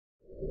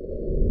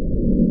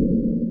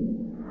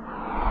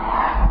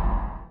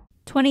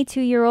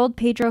22-year-old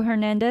Pedro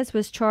Hernandez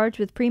was charged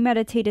with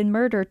premeditated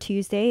murder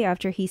Tuesday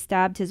after he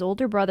stabbed his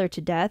older brother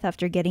to death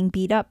after getting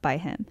beat up by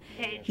him.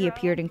 He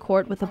appeared in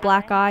court with a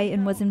black eye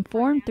and was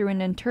informed through an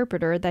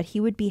interpreter that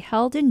he would be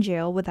held in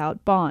jail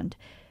without bond.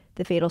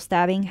 The fatal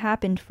stabbing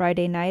happened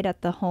Friday night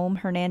at the home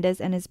Hernandez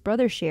and his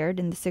brother shared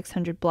in the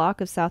 600 block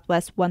of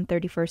Southwest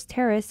 131st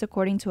Terrace,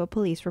 according to a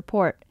police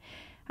report.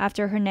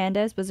 After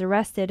Hernandez was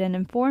arrested and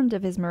informed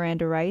of his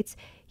Miranda rights,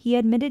 he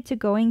admitted to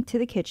going to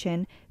the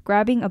kitchen,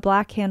 grabbing a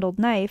black-handled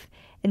knife,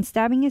 and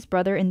stabbing his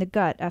brother in the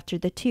gut after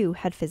the two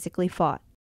had physically fought.